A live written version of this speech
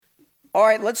All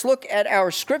right, let's look at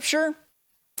our scripture.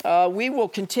 We will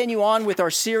continue on with our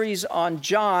series on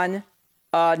John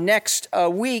next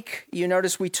week. You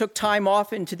notice we took time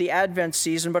off into the Advent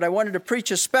season, but I wanted to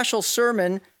preach a special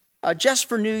sermon just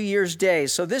for New Year's Day.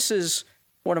 So this is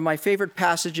one of my favorite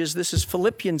passages. This is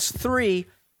Philippians 3,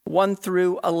 1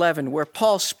 through 11, where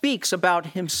Paul speaks about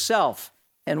himself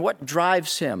and what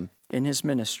drives him in his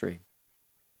ministry.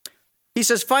 He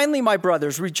says, "Finally, my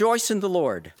brothers, rejoice in the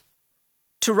Lord.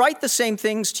 To write the same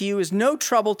things to you is no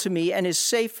trouble to me and is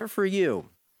safer for you.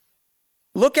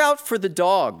 Look out for the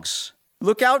dogs.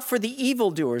 Look out for the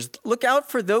evildoers. Look out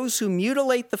for those who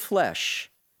mutilate the flesh.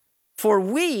 For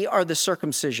we are the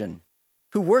circumcision,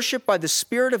 who worship by the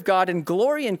Spirit of God and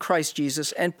glory in Christ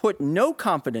Jesus and put no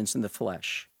confidence in the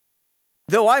flesh.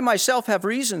 Though I myself have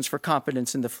reasons for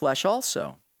confidence in the flesh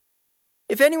also.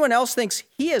 If anyone else thinks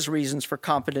he has reasons for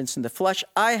confidence in the flesh,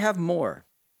 I have more.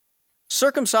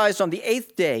 Circumcised on the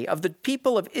 8th day, of the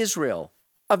people of Israel,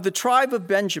 of the tribe of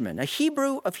Benjamin, a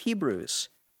Hebrew of Hebrews,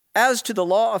 as to the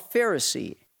law a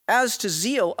Pharisee, as to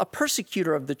zeal a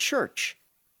persecutor of the church,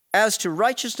 as to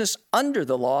righteousness under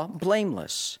the law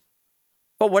blameless.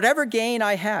 But whatever gain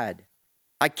I had,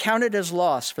 I counted as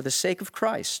loss for the sake of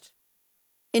Christ.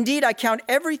 Indeed, I count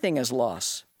everything as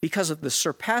loss because of the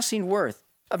surpassing worth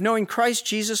of knowing Christ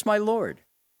Jesus my Lord.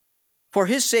 For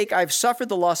his sake I have suffered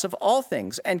the loss of all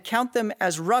things and count them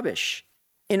as rubbish,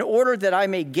 in order that I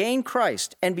may gain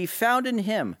Christ and be found in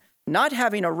him, not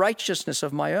having a righteousness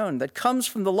of my own that comes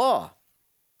from the law,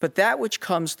 but that which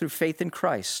comes through faith in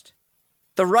Christ,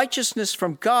 the righteousness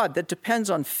from God that depends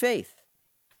on faith,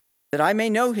 that I may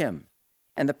know him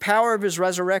and the power of his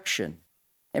resurrection,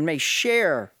 and may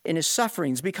share in his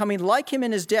sufferings, becoming like him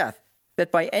in his death,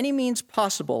 that by any means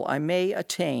possible I may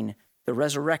attain the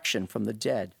resurrection from the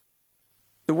dead."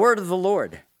 The word of the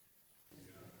Lord.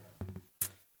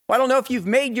 Well, I don't know if you've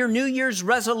made your New Year's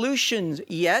resolutions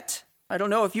yet. I don't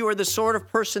know if you are the sort of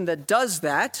person that does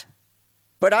that,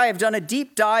 but I have done a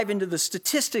deep dive into the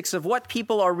statistics of what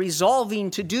people are resolving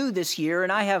to do this year,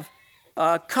 and I have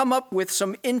come up with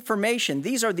some information.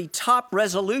 These are the top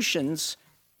resolutions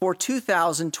for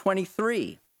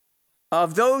 2023.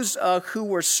 Of those who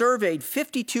were surveyed,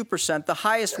 52%, the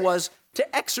highest was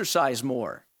to exercise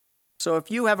more. So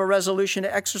if you have a resolution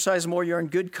to exercise more, you're in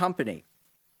good company.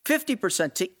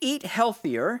 50% to eat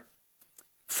healthier,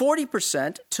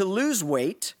 40% to lose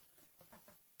weight,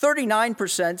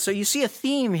 39%, so you see a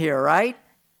theme here, right?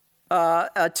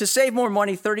 To save more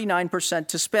money, 39%,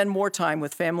 to spend more time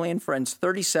with family and friends,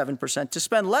 37%, to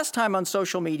spend less time on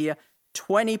social media,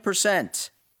 20%,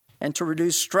 and to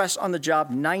reduce stress on the job,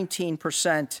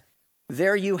 19%.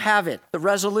 There you have it, the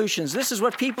resolutions. This is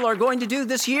what people are going to do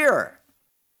this year.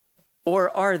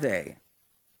 Or are they?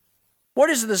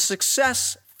 What is the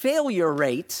success-failure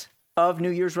rate of New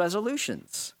Year's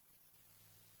resolutions?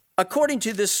 According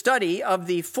to this study, of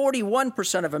the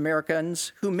 41% of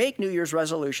Americans who make New Year's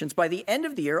resolutions, by the end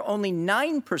of the year, only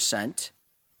 9%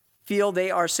 feel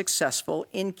they are successful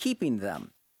in keeping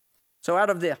them. So out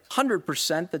of the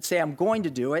 100% that say, I'm going to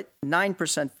do it,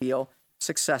 9% feel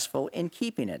successful in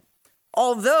keeping it.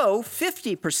 Although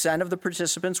 50% of the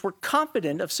participants were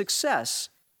confident of success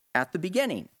at the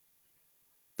beginning.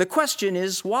 The question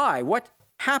is why? What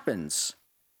happens?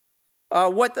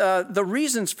 The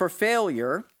reasons for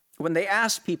failure, when they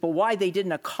asked people why they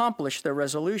didn't accomplish their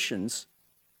resolutions,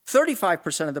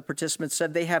 35% of the participants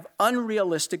said they have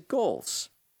unrealistic goals.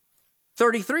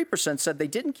 33% said they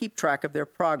didn't keep track of their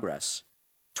progress.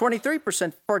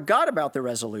 23% forgot about their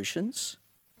resolutions.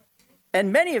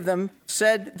 And many of them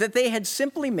said that they had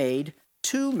simply made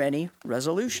too many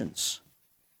resolutions.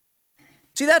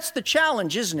 See, that's the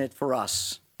challenge, isn't it, for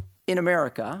us in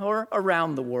America or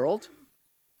around the world?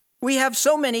 We have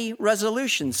so many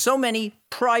resolutions, so many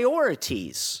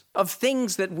priorities of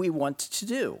things that we want to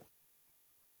do.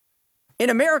 In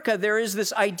America, there is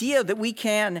this idea that we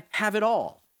can have it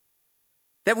all,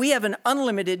 that we have an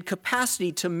unlimited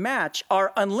capacity to match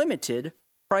our unlimited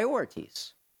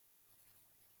priorities.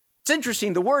 It's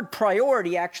interesting, the word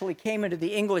priority actually came into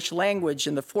the English language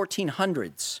in the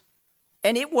 1400s.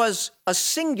 And it was a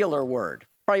singular word,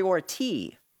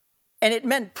 priority, and it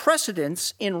meant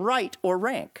precedence in right or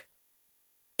rank.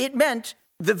 It meant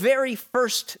the very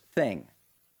first thing.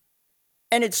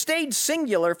 And it stayed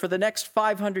singular for the next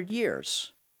 500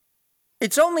 years.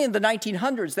 It's only in the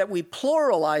 1900s that we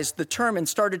pluralized the term and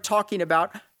started talking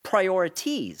about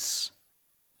priorities.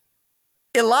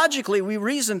 Illogically, we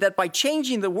reasoned that by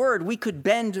changing the word, we could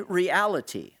bend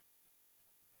reality.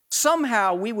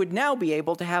 Somehow we would now be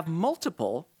able to have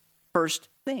multiple first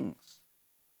things.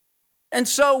 And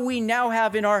so we now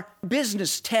have in our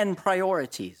business 10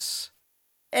 priorities.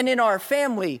 and in our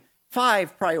family,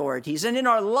 5 priorities, and in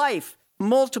our life,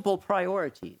 multiple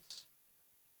priorities.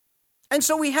 And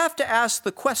so we have to ask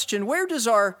the question, where does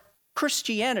our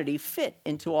Christianity fit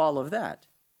into all of that?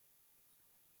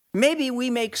 Maybe we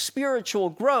make spiritual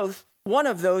growth one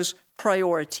of those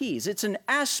priorities. It's an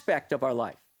aspect of our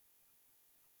life.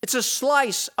 It's a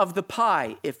slice of the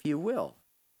pie, if you will.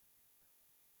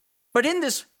 But in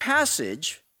this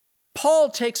passage, Paul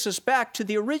takes us back to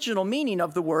the original meaning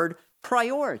of the word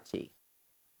priority.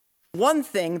 One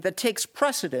thing that takes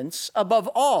precedence above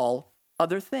all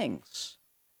other things.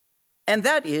 And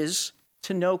that is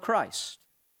to know Christ.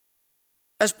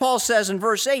 As Paul says in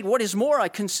verse 8, what is more, I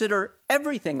consider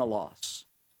everything a loss,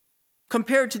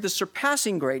 compared to the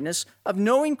surpassing greatness of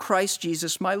knowing Christ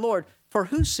Jesus my Lord, for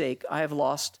whose sake I have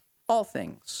lost all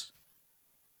things.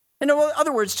 In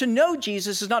other words, to know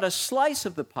Jesus is not a slice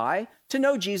of the pie. To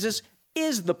know Jesus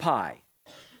is the pie.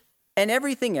 And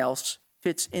everything else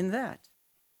fits in that.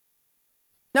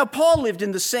 Now, Paul lived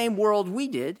in the same world we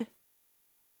did,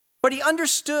 but he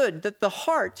understood that the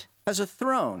heart has a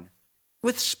throne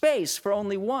with space for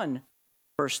only one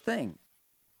first thing.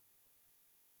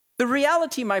 The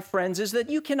reality, my friends, is that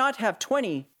you cannot have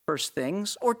 20 first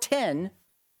things, or 10,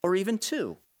 or even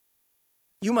 2.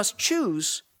 You must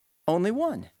choose only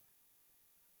one.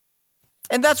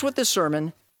 And that's what this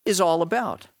sermon is all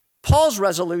about. Paul's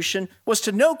resolution was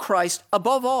to know Christ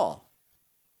above all.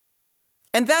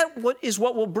 And that is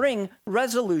what will bring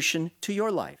resolution to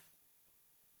your life.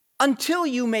 Until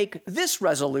you make this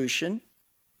resolution,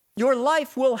 your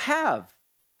life will have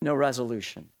no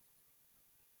resolution.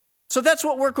 So that's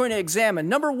what we're going to examine.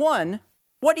 Number 1,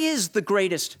 what is the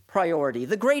greatest priority,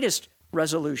 the greatest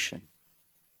resolution?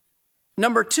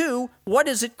 Number 2, what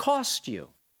does it cost you?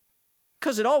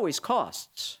 Because it always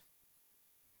costs.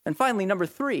 And finally, number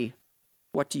 3,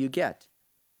 what do you get?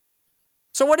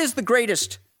 So what is the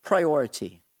greatest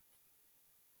priority?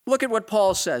 Look at what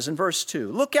Paul says in verse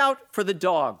 2. Look out for the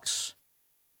dogs.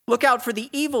 Look out for the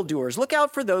evildoers. Look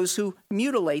out for those who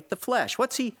mutilate the flesh.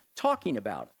 What's he talking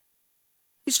about?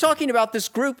 He's talking about this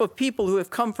group of people who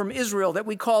have come from Israel that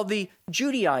we call the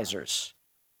Judaizers.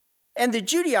 And the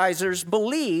Judaizers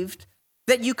believed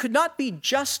that you could not be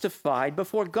justified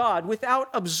before God without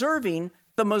observing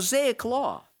the Mosaic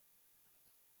law.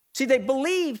 See, they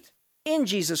believed in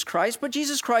Jesus Christ, but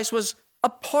Jesus Christ was a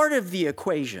part of the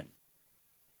equation.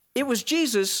 It was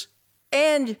Jesus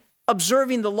and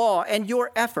observing the law and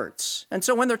your efforts. And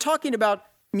so when they're talking about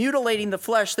mutilating the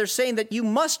flesh, they're saying that you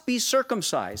must be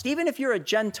circumcised, even if you're a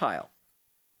Gentile.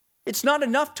 It's not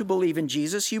enough to believe in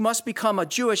Jesus. You must become a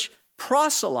Jewish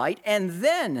proselyte and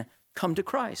then come to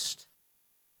Christ.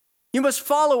 You must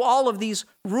follow all of these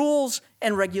rules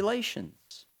and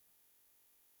regulations.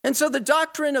 And so the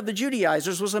doctrine of the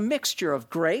Judaizers was a mixture of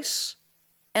grace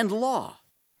and law.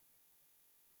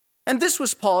 And this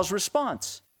was Paul's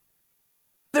response.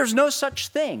 There's no such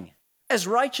thing as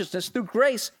righteousness through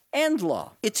grace and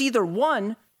law. It's either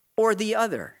one or the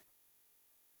other.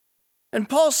 And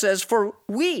Paul says, for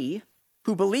we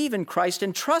who believe in Christ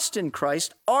and trust in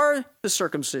Christ are the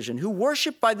circumcision, who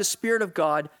worship by the Spirit of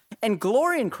God and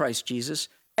glory in Christ Jesus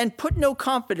and put no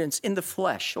confidence in the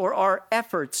flesh or our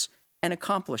efforts and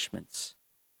accomplishments.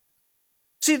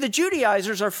 See, the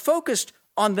Judaizers are focused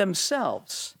on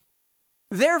themselves,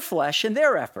 their flesh and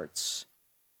their efforts.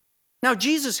 Now,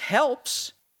 Jesus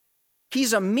helps.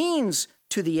 He's a means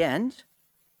to the end.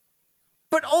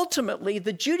 But ultimately,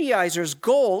 the Judaizers'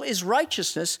 goal is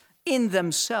righteousness in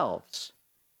themselves.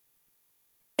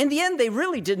 In the end, they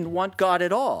really didn't want God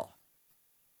at all.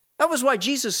 That was why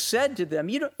Jesus said to them,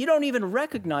 you don't even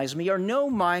recognize me or know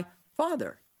my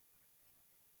Father.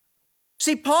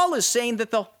 See, Paul is saying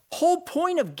that the whole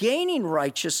point of gaining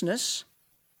righteousness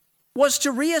was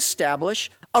to reestablish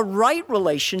a right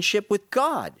relationship with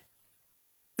God.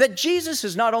 That Jesus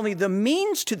is not only the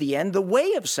means to the end, the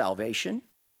way of salvation,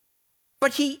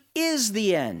 but he is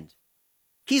the end.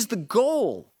 He's the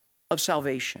goal of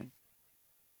salvation.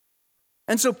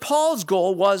 And so Paul's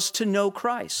goal was to know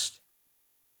Christ.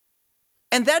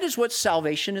 And that is what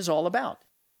salvation is all about.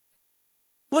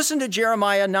 Listen to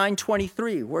Jeremiah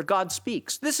 9:23, where God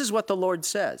speaks. This is what the Lord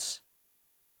says.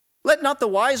 Let not the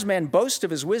wise man boast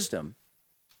of his wisdom,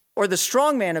 or the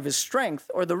strong man of his strength,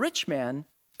 or the rich man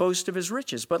boast of his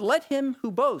riches. But let him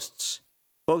who boasts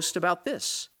boast about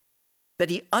this, that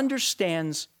he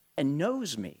understands and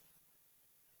knows me.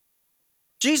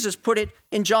 Jesus put it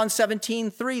in John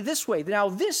 17:3 this way. Now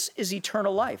this is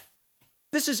eternal life.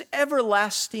 This is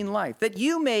everlasting life, that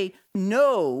you may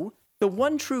know the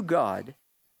one true God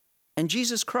and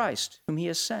Jesus Christ, whom he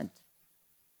has sent.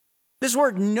 This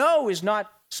word know is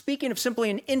not speaking of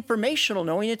simply an informational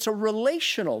knowing, it's a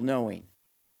relational knowing.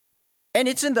 And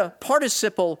it's in the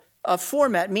participle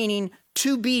format, meaning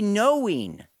to be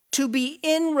knowing, to be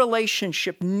in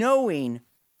relationship, knowing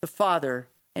the Father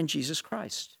and Jesus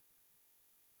Christ.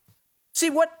 See,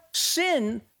 what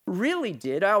sin really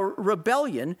did, our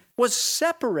rebellion, was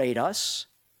separate us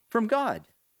from God.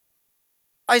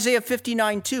 Isaiah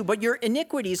 59:2, but your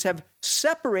iniquities have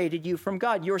separated you from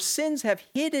God. Your sins have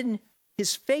hidden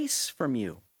his face from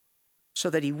you so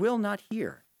that he will not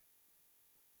hear.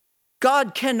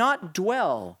 God cannot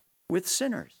dwell with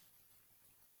sinners.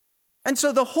 And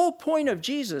so the whole point of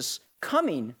Jesus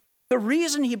coming, the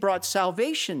reason he brought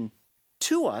salvation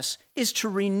to us is to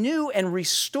renew and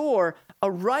restore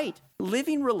a right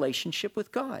living relationship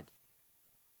with God.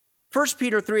 1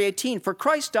 Peter 3:18, for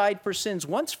Christ died for sins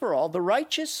once for all, the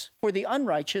righteous for the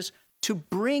unrighteous, to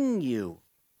bring you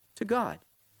to God.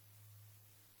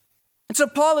 And so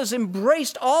Paul has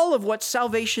embraced all of what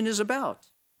salvation is about.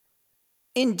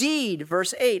 Indeed,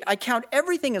 verse 8, I count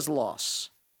everything as loss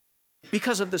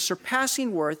because of the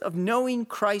surpassing worth of knowing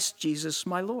Christ Jesus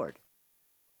my Lord.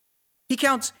 He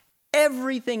counts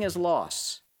everything as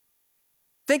loss.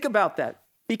 Think about that,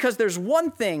 because there's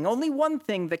one thing, only one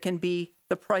thing that can be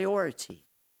the priority.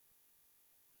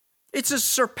 It's a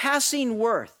surpassing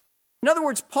worth. In other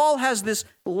words, Paul has this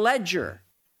ledger,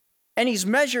 and he's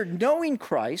measured knowing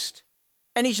Christ,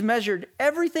 and he's measured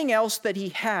everything else that he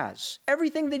has,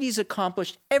 everything that he's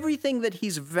accomplished, everything that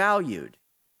he's valued.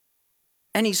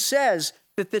 And he says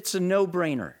that it's a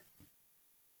no-brainer,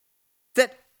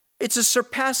 that it's a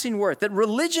surpassing worth, that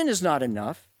religion is not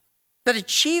enough, that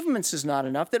achievements is not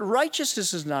enough, that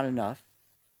righteousness is not enough,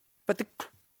 but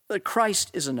that Christ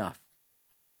is enough.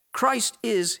 Christ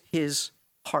is his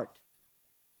heart.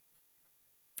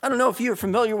 I don't know if you're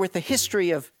familiar with the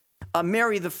history of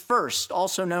Mary I,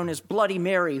 also known as Bloody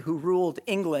Mary, who ruled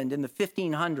England in the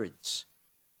 1500s.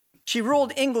 She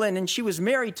ruled England and she was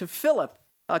married to Philip,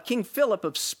 King Philip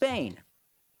of Spain.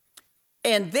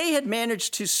 And they had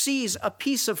managed to seize a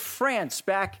piece of France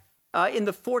back in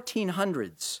the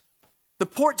 1400s. The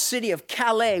port city of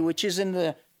Calais, which is in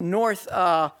the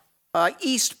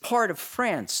northeast part of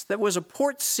France, that was a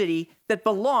port city that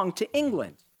belonged to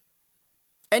England.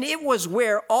 And it was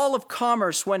where all of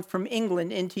commerce went from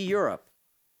England into Europe.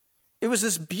 It was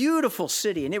this beautiful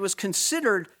city, and it was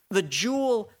considered the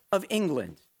jewel of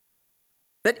England.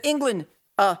 That England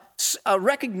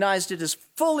recognized it as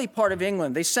fully part of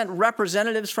England. They sent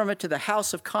representatives from it to the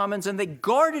House of Commons, and they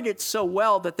guarded it so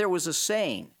well that there was a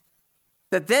saying,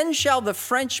 that then shall the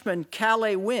Frenchman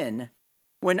Calais win,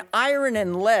 when iron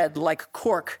and lead like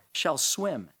cork shall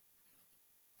swim.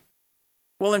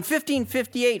 Well, in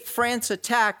 1558, France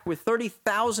attacked with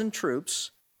 30,000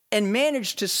 troops and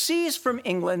managed to seize from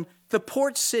England the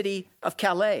port city of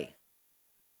Calais.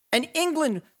 And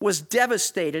England was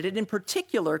devastated, and in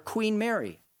particular, Queen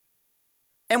Mary.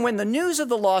 And when the news of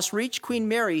the loss reached Queen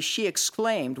Mary, she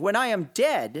exclaimed, when I am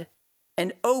dead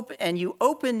and you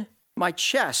open my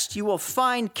chest, you will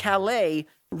find Calais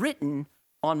written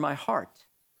on my heart.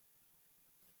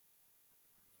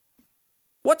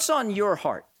 What's on your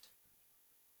heart?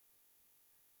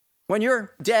 When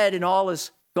you're dead and all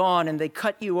is gone and they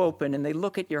cut you open and they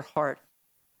look at your heart,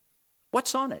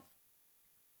 what's on it?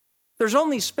 There's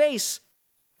only space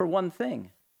for one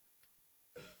thing.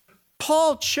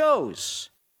 Paul chose,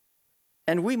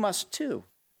 and we must too.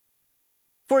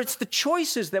 For it's the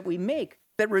choices that we make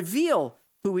that reveal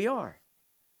who we are.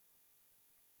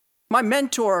 My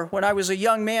mentor, when I was a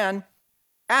young man,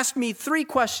 asked me 3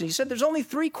 questions. He said, there's only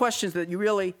 3 questions that you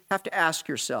really have to ask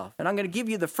yourself. And I'm going to give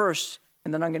you the first,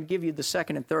 and then I'm going to give you the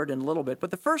second and third in a little bit.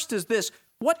 But the first is this: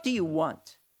 what do you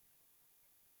want?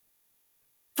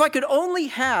 If I could only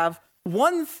have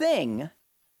one thing,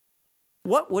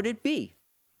 what would it be?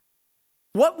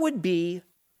 What would be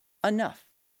enough?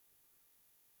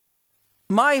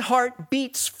 My heart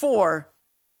beats for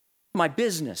my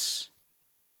business.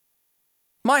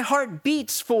 My heart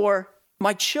beats for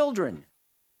my children.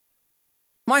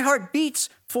 My heart beats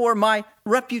for my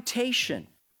reputation.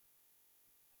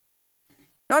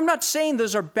 Now, I'm not saying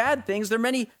those are bad things. There are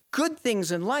many good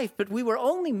things in life, but we were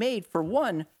only made for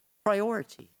one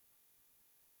priority.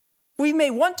 We may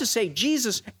want to say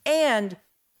Jesus and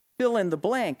fill in the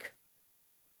blank,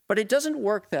 but it doesn't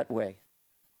work that way.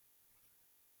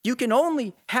 You can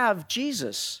only have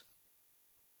Jesus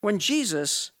when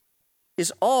Jesus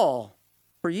is all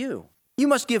for you. You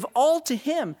must give all to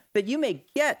him that you may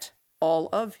get all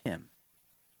of him.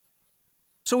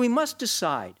 So we must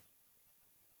decide.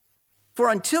 For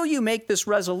until you make this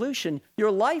resolution,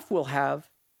 your life will have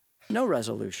no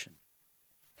resolution.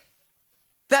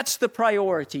 That's the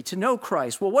priority, to know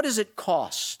Christ. Well, what does it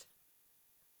cost?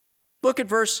 Look at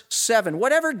verse 7.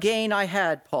 Whatever gain I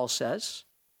had, Paul says,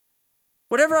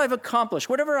 whatever I've accomplished,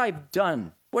 whatever I've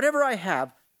done, whatever I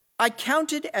have, I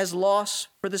counted as loss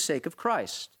for the sake of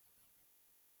Christ.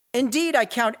 Indeed, I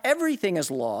count everything as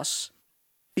loss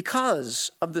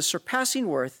because of the surpassing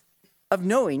worth of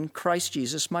knowing Christ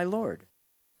Jesus my Lord.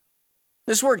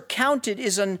 This word counted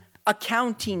is an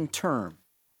accounting term.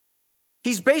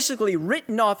 He's basically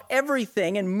written off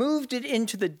everything and moved it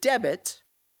into the debit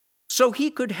so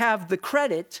he could have the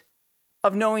credit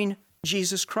of knowing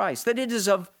Jesus Christ, that it is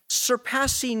of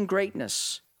surpassing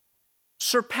greatness,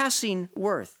 surpassing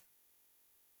worth.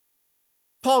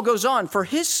 Paul goes on, for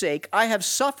his sake I have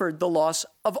suffered the loss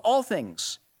of all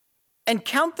things and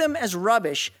count them as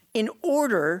rubbish in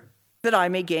order that I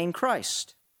may gain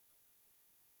Christ.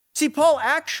 See, Paul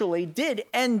actually did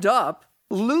end up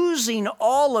losing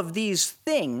all of these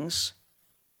things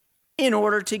in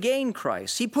order to gain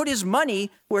Christ. He put his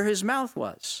money where his mouth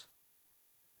was.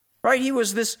 Right? He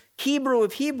was this Hebrew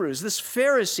of Hebrews, this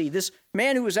Pharisee, this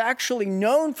man who was actually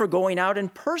known for going out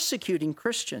and persecuting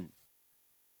Christians.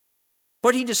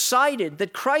 But he decided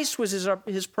that Christ was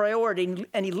his priority,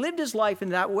 and he lived his life in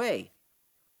that way.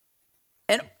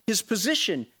 And his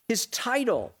position, his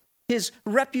title, his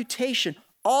reputation,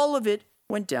 all of it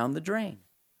went down the drain.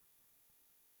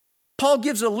 Paul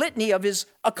gives a litany of his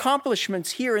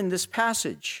accomplishments here in this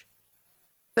passage.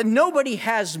 That nobody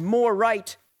has more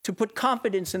right to put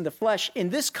confidence in the flesh in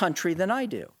this country than I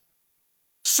do.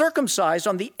 Circumcised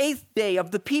on the 8th day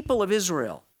of the people of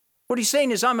Israel. What he's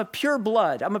saying is, I'm a pure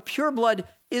blood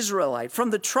Israelite from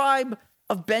the tribe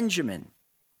of Benjamin.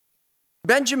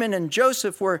 Benjamin and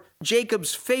Joseph were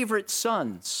Jacob's favorite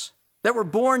sons that were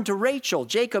born to Rachel,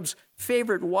 Jacob's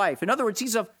favorite wife. In other words,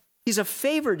 he's a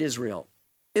favored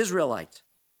Israelite.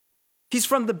 He's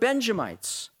from the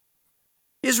Benjamites.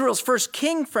 Israel's first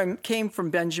king came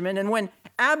from Benjamin, and when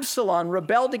Absalom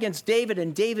rebelled against David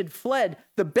and David fled,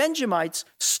 the Benjamites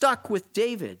stuck with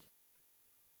David.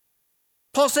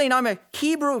 Paul's saying, I'm a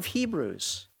Hebrew of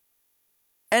Hebrews.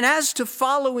 And as to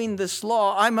following this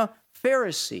law, I'm a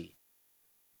Pharisee.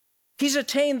 He's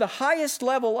attained the highest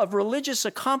level of religious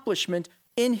accomplishment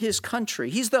in his country.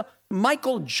 He's the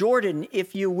Michael Jordan,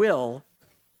 if you will,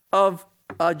 of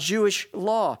Jewish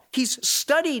law. He's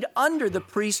studied under the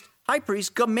high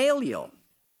priest Gamaliel.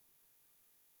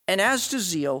 And as to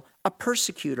zeal, a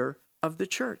persecutor of the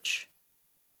church.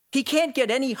 He can't get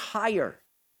any higher.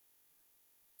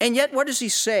 And yet, what does he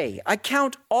say? I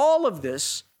count all of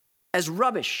this as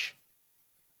rubbish.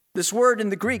 This word in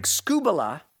the Greek,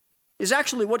 skubala, is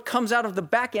actually what comes out of the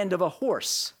back end of a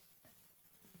horse.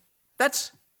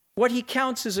 That's what he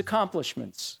counts his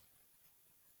accomplishments.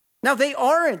 Now, they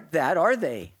aren't that, are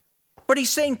they? But he's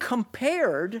saying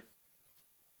compared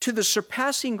to the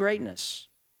surpassing greatness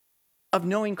of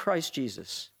knowing Christ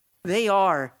Jesus, they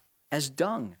are as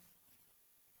dung.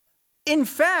 In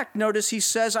fact, notice he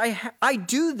says, I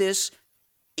do this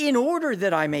in order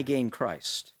that I may gain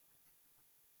Christ.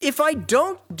 If I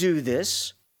don't do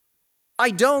this, I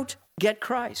don't get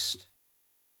Christ.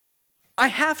 I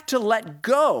have to let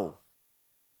go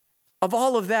of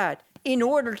all of that in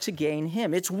order to gain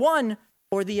him. It's one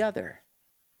or the other.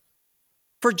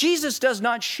 For Jesus does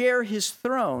not share his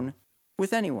throne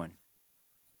with anyone.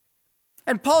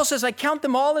 And Paul says, I count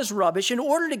them all as rubbish in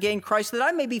order to gain Christ, that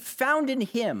I may be found in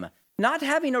him, not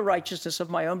having a righteousness of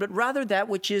my own, but rather that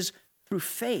which is through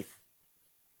faith.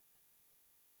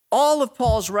 All of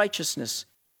Paul's righteousness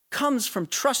comes from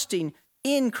trusting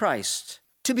in Christ,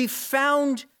 to be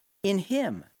found in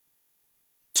him.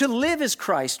 To live is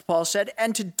Christ, Paul said,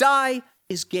 and to die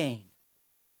is gain.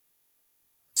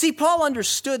 See, Paul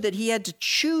understood that he had to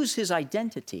choose his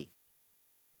identity.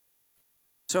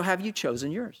 So have you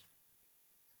chosen yours?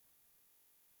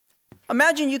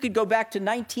 Imagine you could go back to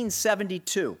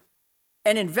 1972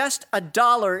 and invest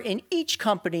 $1 in each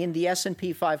company in the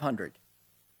S&P 500.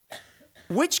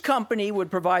 Which company would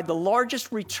provide the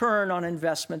largest return on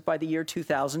investment by the year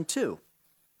 2002?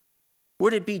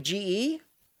 Would it be GE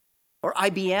or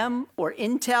IBM or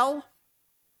Intel?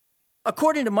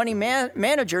 According to Money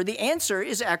Manager, the answer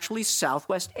is actually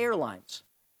Southwest Airlines,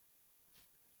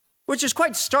 which is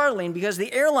quite startling because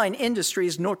the airline industry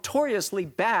is notoriously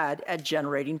bad at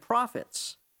generating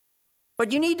profits.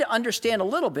 But you need to understand a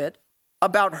little bit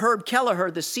about Herb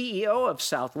Kelleher, the CEO of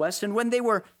Southwest, and when they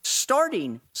were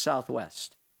starting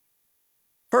Southwest.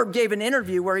 Herb gave an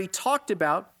interview where he talked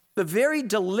about the very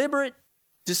deliberate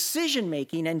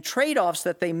decision-making and trade-offs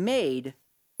that they made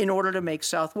in order to make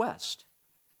Southwest.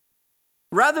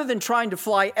 Rather than trying to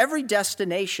fly every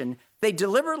destination, they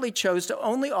deliberately chose to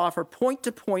only offer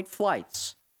point-to-point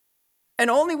flights and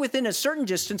only within a certain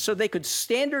distance so they could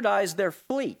standardize their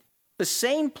fleet, the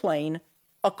same plane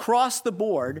across the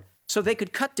board so they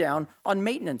could cut down on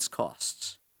maintenance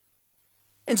costs.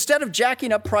 Instead of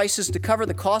jacking up prices to cover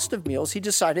the cost of meals, he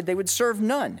decided they would serve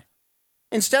none.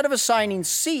 Instead of assigning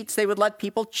seats, they would let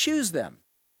people choose them.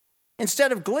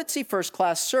 Instead of glitzy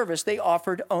first-class service, they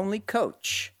offered only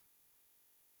coach.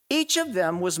 Each of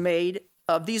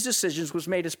these decisions was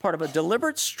made as part of a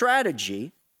deliberate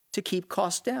strategy to keep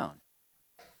costs down.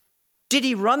 Did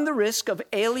he run the risk of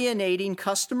alienating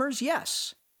customers?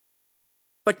 Yes.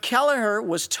 But Kelleher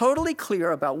was totally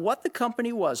clear about what the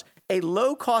company was, a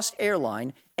low-cost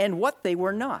airline, and what they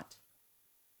were not.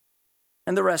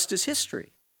 And the rest is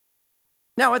history.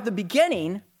 Now, at the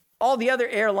beginning, all the other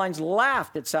airlines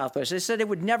laughed at Southwest. They said it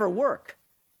would never work.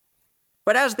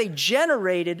 But as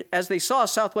they saw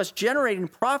Southwest generating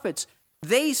profits,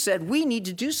 they said, we need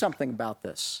to do something about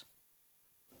this.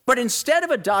 But instead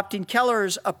of adopting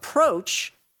Kelleher's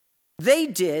approach, they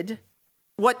did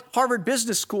what Harvard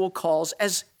Business School calls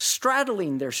as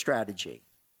straddling their strategy.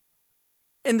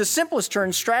 In the simplest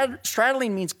terms,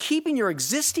 straddling means keeping your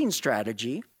existing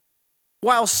strategy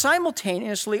while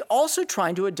simultaneously also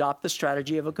trying to adopt the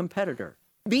strategy of a competitor,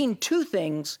 being two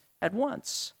things at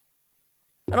once.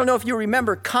 I don't know if you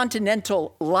remember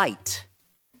Continental Light.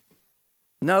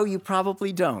 No, you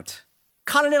probably don't.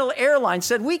 Continental Airlines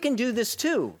said, we can do this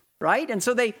too, right? And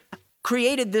so they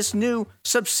created this new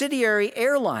subsidiary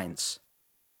airlines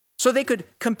so they could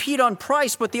compete on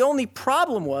price. But the only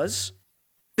problem was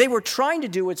they were trying to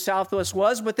do what Southwest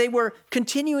was, but they were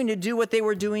continuing to do what they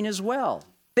were doing as well.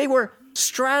 They were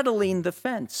straddling the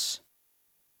fence.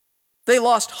 They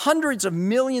lost hundreds of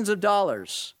millions of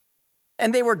dollars,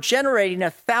 and they were generating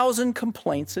 1,000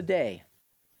 complaints a day.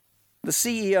 The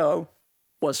CEO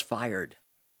was fired.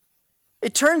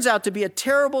 It turns out to be a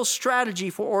terrible strategy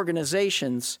for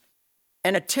organizations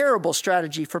and a terrible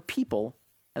strategy for people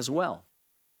as well.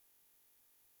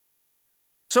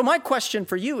 So my question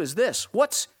for you is this: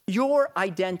 what's your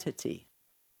identity?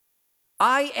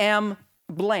 I am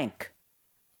blank.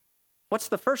 What's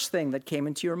the first thing that came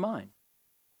into your mind?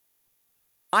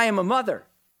 I am a mother.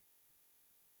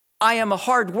 I am a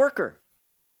hard worker.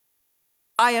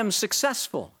 I am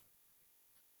successful.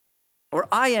 Or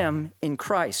I am in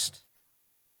Christ.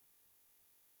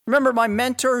 Remember my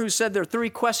mentor who said there are 3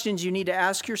 questions you need to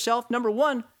ask yourself? Number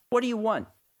 1, what do you want?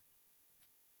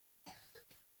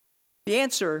 The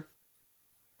answer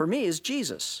for me is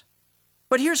Jesus.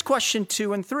 But here's question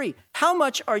 2 and 3. How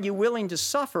much are you willing to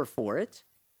suffer for it?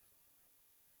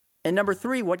 And number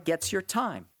 3, what gets your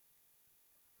time?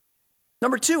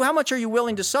 Number 2, how much are you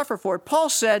willing to suffer for it? Paul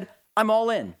said, I'm all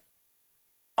in.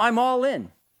 I'm all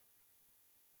in.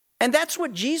 And that's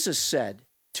what Jesus said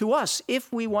to us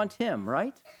if we want him,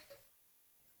 right?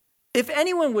 If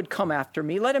anyone would come after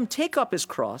me, let him take up his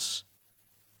cross,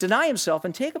 deny himself,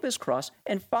 and take up his cross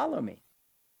and follow me.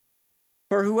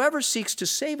 For whoever seeks to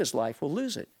save his life will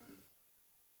lose it.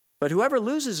 But whoever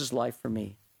loses his life for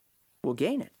me will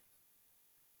gain it.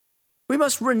 We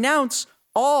must renounce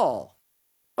all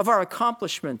of our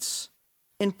accomplishments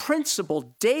in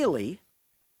principle daily,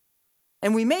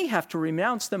 and we may have to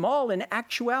renounce them all in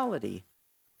actuality,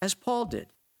 as Paul did.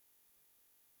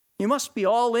 You must be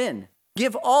all in.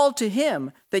 Give all to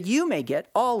him that you may get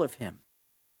all of him.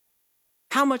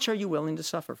 How much are you willing to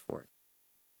suffer for it?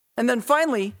 And then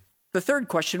finally, the third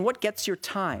question, what gets your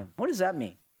time? What does that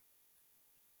mean?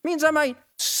 It means I might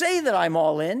say that I'm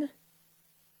all in,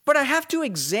 but I have to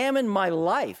examine my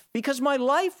life, because my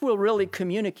life will really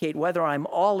communicate whether I'm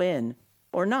all in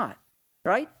or not,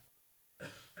 right?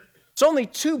 It's only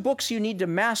 2 books you need to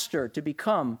master to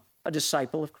become a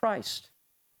disciple of Christ.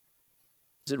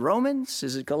 Is it Romans?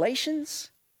 Is it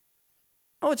Galatians?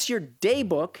 Oh, it's your day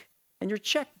book and your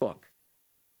checkbook.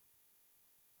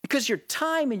 Because your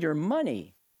time and your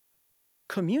money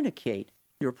communicate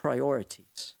your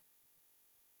priorities.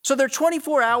 So there are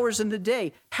 24 hours in the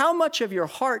day. How much of your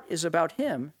heart is about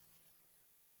him,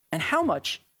 and how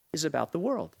much is about the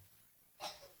world?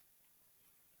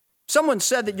 Someone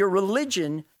said that your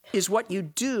religion is what you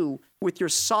do with your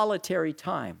solitary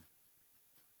time.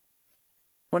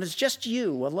 When it's just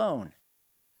you alone,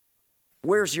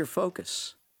 where's your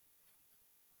focus?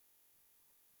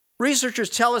 Researchers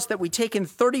tell us that we take in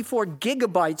 34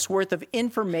 gigabytes worth of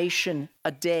information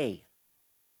a day.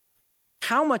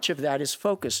 How much of that is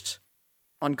focused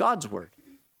on God's word?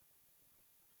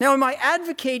 Now, am I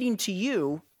advocating to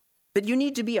you that you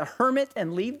need to be a hermit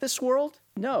and leave this world?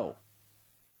 No.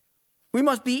 We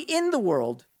must be in the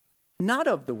world, not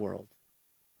of the world.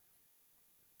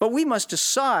 But we must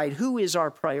decide who is our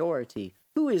priority,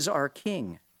 who is our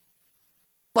king.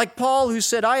 Like Paul, who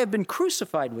said, I have been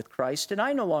crucified with Christ, and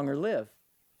I no longer live,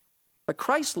 but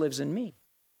Christ lives in me.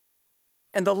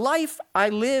 And the life I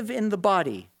live in the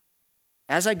body,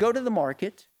 as I go to the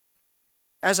market,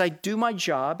 as I do my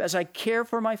job, as I care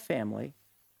for my family,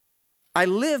 I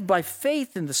live by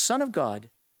faith in the Son of God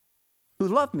who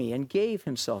loved me and gave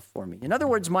himself for me. In other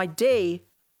words, my day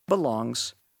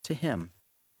belongs to him.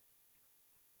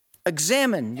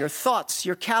 Examine your thoughts,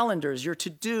 your calendars, your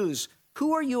to-dos.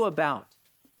 Who are you about?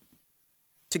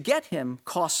 To get him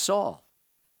costs all.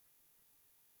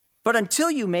 But until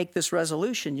you make this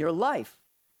resolution, your life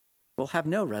will have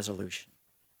no resolution.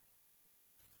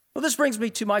 Well, this brings me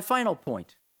to my final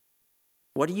point.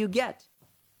 What do you get?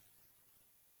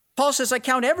 Paul says, I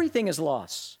count everything as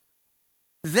loss,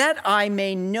 that I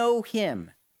may know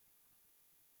him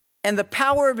and the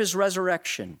power of his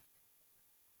resurrection,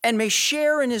 and may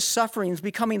share in his sufferings,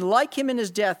 becoming like him in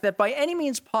his death, that by any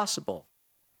means possible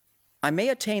I may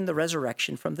attain the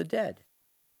resurrection from the dead.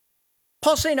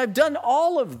 Paul's saying, I've done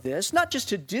all of this, not just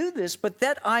to do this, but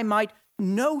that I might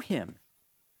know him,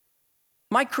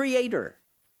 my creator,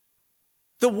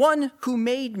 the one who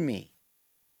made me.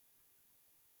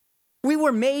 We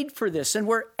were made for this, and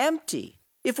we're empty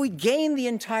if we gain the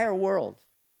entire world,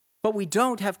 but we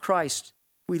don't have Christ.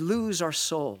 We lose our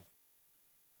soul.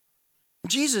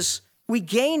 Jesus, we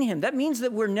gain him. That means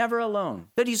that we're never alone,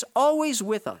 that he's always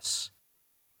with us,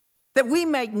 that we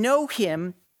might know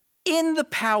him in the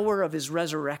power of his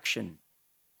resurrection.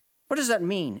 What does that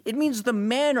mean? It means the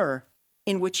manner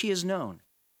in which he is known.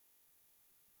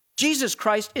 Jesus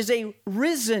Christ is a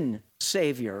risen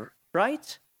Savior,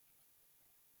 right?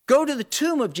 Go to the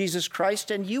tomb of Jesus Christ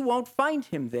and you won't find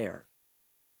him there.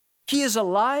 He is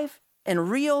alive and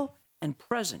real and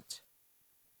present.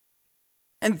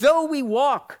 And though we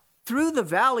walk through the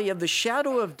valley of the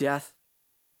shadow of death,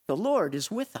 the Lord is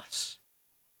with us.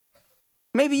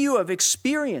 Maybe you have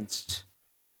experienced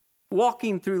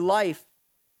walking through life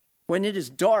when it is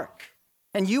dark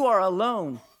and you are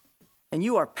alone and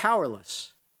you are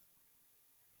powerless.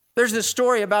 There's this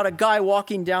story about a guy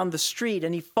walking down the street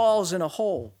and he falls in a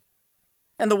hole.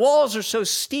 And the walls are so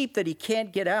steep that he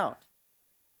can't get out.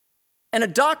 And a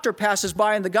doctor passes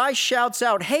by and the guy shouts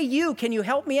out, "Hey, you, can you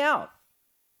help me out?"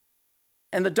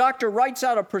 And the doctor writes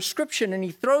out a prescription and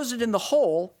he throws it in the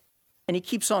hole and he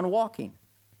keeps on walking.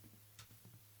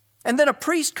 And then a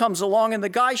priest comes along and the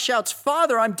guy shouts,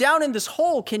 "Father, I'm down in this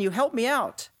hole. Can you help me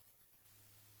out?"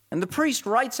 And the priest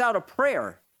writes out a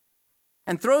prayer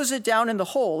and throws it down in the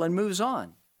hole and moves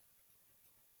on.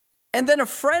 And then a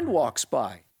friend walks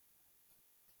by.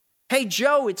 "Hey,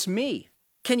 Joe, it's me.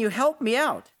 Can you help me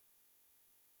out?"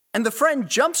 And the friend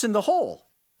jumps in the hole.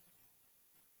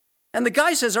 And the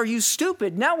guy says, "Are you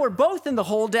stupid? Now we're both in the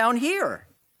hole down here."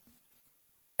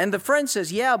 And the friend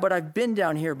says, "Yeah, but I've been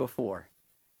down here before.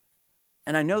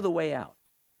 And I know the way out."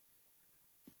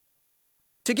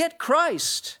 To get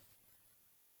Christ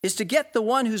is to get the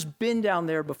one who's been down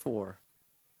there before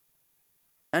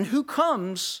and who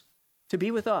comes to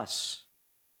be with us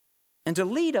and to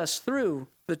lead us through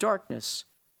the darkness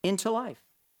into life.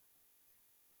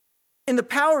 In the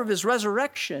power of his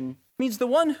resurrection means the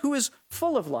one who is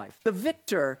full of life, the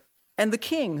victor and the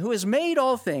king who has made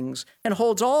all things and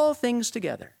holds all things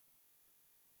together.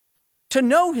 To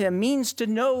know him means to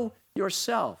know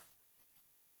yourself.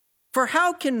 For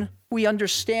how can we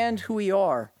understand who we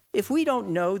are if we don't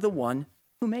know the one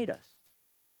who made us?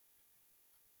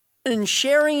 In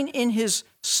sharing in his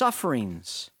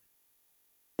sufferings,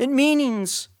 it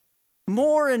means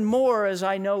more and more as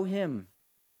I know him,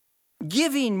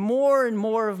 giving more and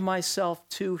more of myself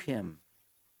to him,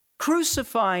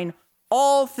 crucifying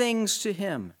all things to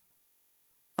him,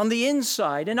 on the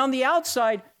inside and on the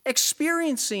outside,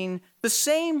 experiencing the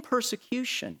same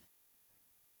persecution,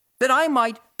 that I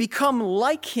might become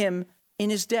like him in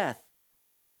his death,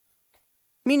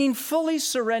 meaning fully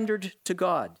surrendered to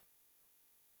God,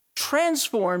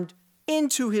 transformed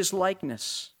into his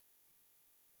likeness,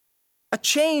 a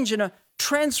change and a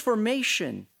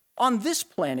transformation on this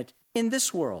planet, in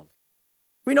this world.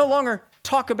 We no longer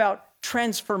talk about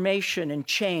transformation and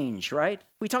change, right?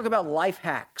 We talk about life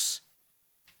hacks,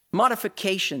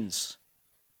 modifications.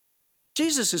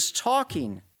 Jesus is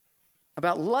talking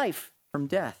about life from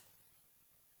death.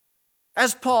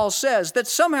 As Paul says, that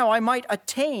somehow I might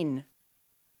attain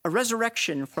a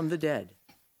resurrection from the dead.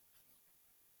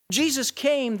 Jesus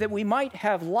came that we might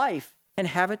have life and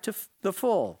have it to the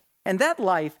full. And that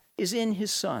life is in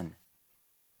his Son.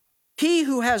 He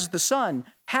who has the Son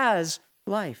has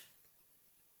life.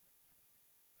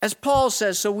 As Paul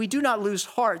says, so we do not lose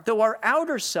heart, though our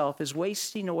outer self is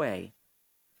wasting away,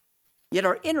 yet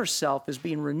our inner self is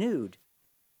being renewed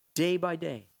day by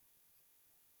day.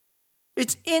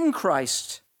 It's in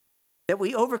Christ that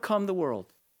we overcome the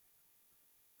world.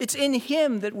 It's in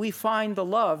him that we find the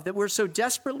love that we're so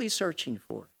desperately searching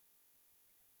for,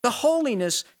 the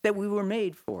holiness that we were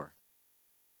made for,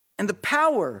 and the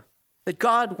power that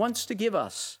God wants to give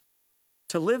us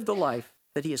to live the life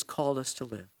that he has called us to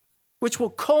live, which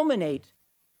will culminate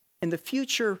in the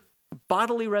future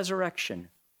bodily resurrection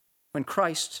when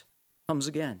Christ comes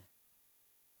again.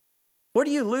 What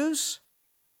do you lose?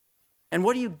 And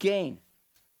what do you gain?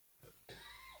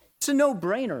 It's a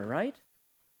no-brainer, right?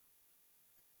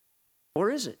 Or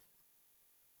is it?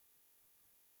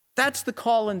 That's the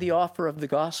call and the offer of the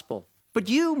gospel. But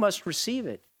you must receive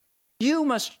it. You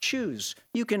must choose.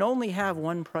 You can only have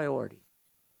one priority.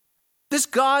 This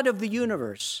God of the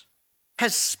universe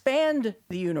has spanned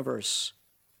the universe,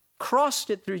 crossed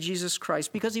it through Jesus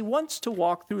Christ, because he wants to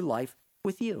walk through life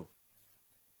with you.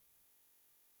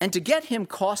 And to get him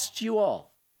costs you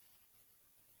all.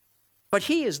 But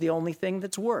he is the only thing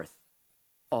that's worth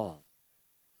all.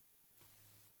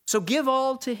 So give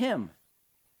all to him,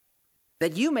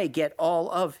 that you may get all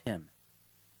of him.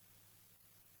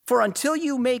 For until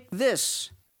you make this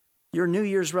your New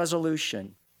Year's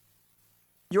resolution,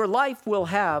 your life will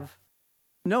have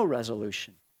no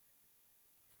resolution.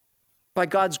 By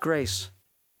God's grace,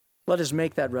 let us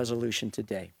make that resolution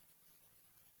today.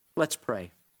 Let's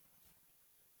pray.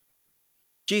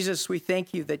 Jesus, we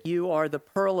thank you that you are the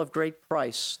pearl of great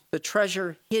price, the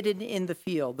treasure hidden in the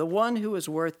field, the one who is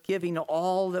worth giving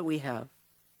all that we have,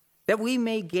 that we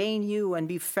may gain you and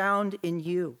be found in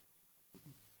you.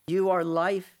 You are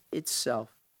life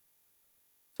itself.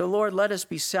 So, Lord, let us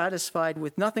be satisfied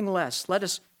with nothing less. Let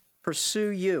us pursue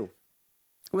you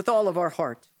with all of our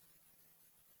heart.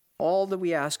 All that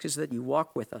we ask is that you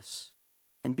walk with us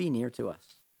and be near to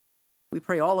us. We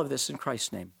pray all of this in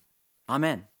Christ's name.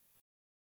 Amen.